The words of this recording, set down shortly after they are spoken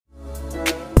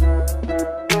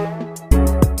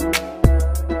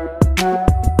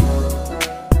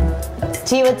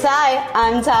Tea with Ty.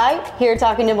 I'm Ty, here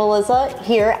talking to Melissa,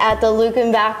 here at the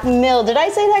Lukenbach Mill. Did I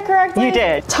say that correctly? You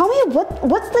did. Tell me,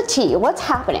 what's the tea? What's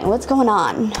happening? What's going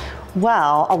on?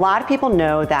 Well, a lot of people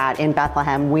know that in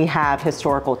Bethlehem we have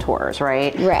historical tours,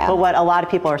 right? Yeah. But what a lot of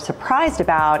people are surprised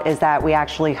about is that we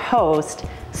actually host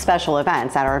special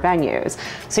events at our venues.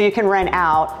 So you can rent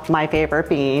out, my favorite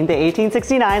being the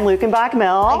 1869 Lukenbach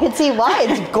Mill. I can see why.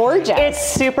 It's gorgeous.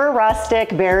 It's super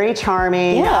rustic, very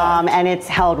charming, and it's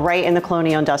held right in the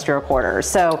colonial industrial quarters.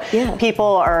 So people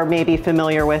are maybe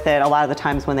familiar with it. A lot of the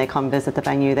times when they come visit the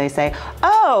venue, they say,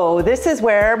 oh, this is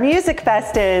where Music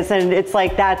Fest is. And it's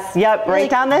like, that's, right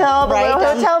down the hill,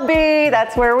 below Hotel B,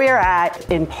 that's where we're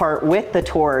at. In part with the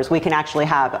tours, we can actually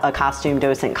have a costume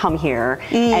docent come here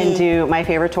and do, my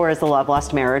favorite tour is the Love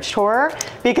Lust Marriage Tour,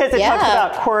 because it talks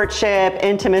about courtship,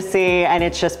 intimacy, and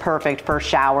it's just perfect for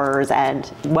showers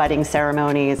and wedding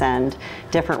ceremonies and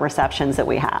different receptions that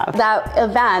we have. That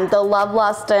event, the Love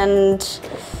Lust and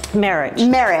Marriage.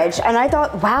 And I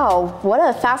thought, wow, what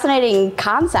a fascinating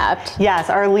concept. Yes,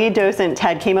 our lead docent,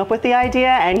 Ted, came up with the idea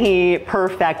and he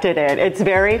perfected it. It's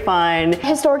very fun.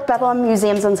 Historic Bethlehem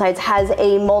Museums and Sites has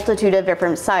a multitude of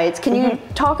different sites. Can you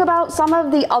talk about some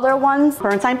of the other ones?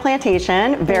 Burnside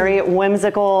Plantation, very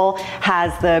whimsical,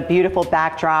 has the beautiful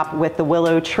backdrop with the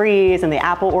willow trees and the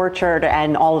apple orchard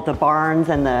and all of the barns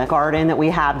and the garden that we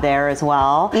have there as well.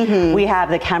 We have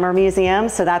the Kemmer Museum,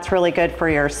 so that's really good for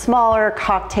your smaller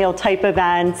cocktail type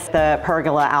events. The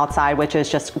pergola outside, which is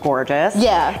just gorgeous.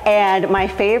 And my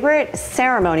favorite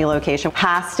ceremony location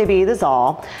has to be the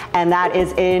Zoll, and that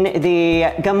is in the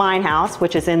Gemeinhaus,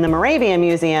 which is in the Moravian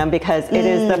Museum, because it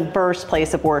is the first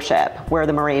place of worship where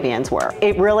the Moravians were.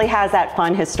 It really has that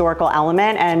fun historical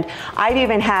element, and I've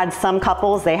even had some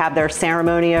couples, they have their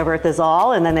ceremony over at the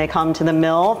Zoll and then they come to the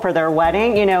mill for their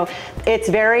wedding. You know, it's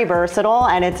very versatile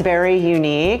and it's very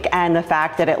unique, and the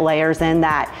fact that it layers in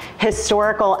that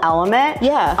historical element,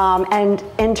 and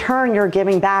in turn you're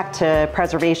giving back to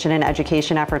preservation and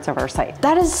education efforts of our site.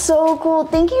 That is so cool.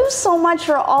 Thank you so much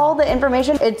for all the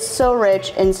information. It's so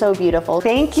rich and so beautiful.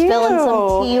 Thank you. Spilling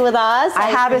some tea with us. I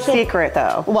have a secret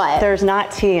though. What? There's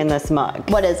not tea in this mug.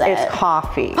 What is it? It's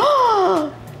coffee.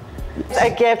 A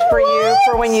gift for you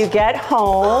for when you get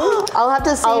home. I'll have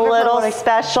to save a little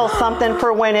special something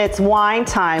for when it's wine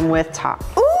time with Ty.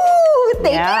 Ooh,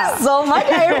 thank you so much.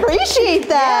 I appreciate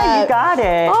that. Yeah, you got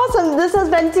it. Awesome. This has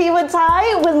been Tea with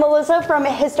Ty with Melissa from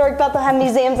Historic Bethlehem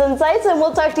Museums and Sites, and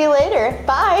we'll talk to you later.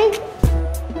 Bye.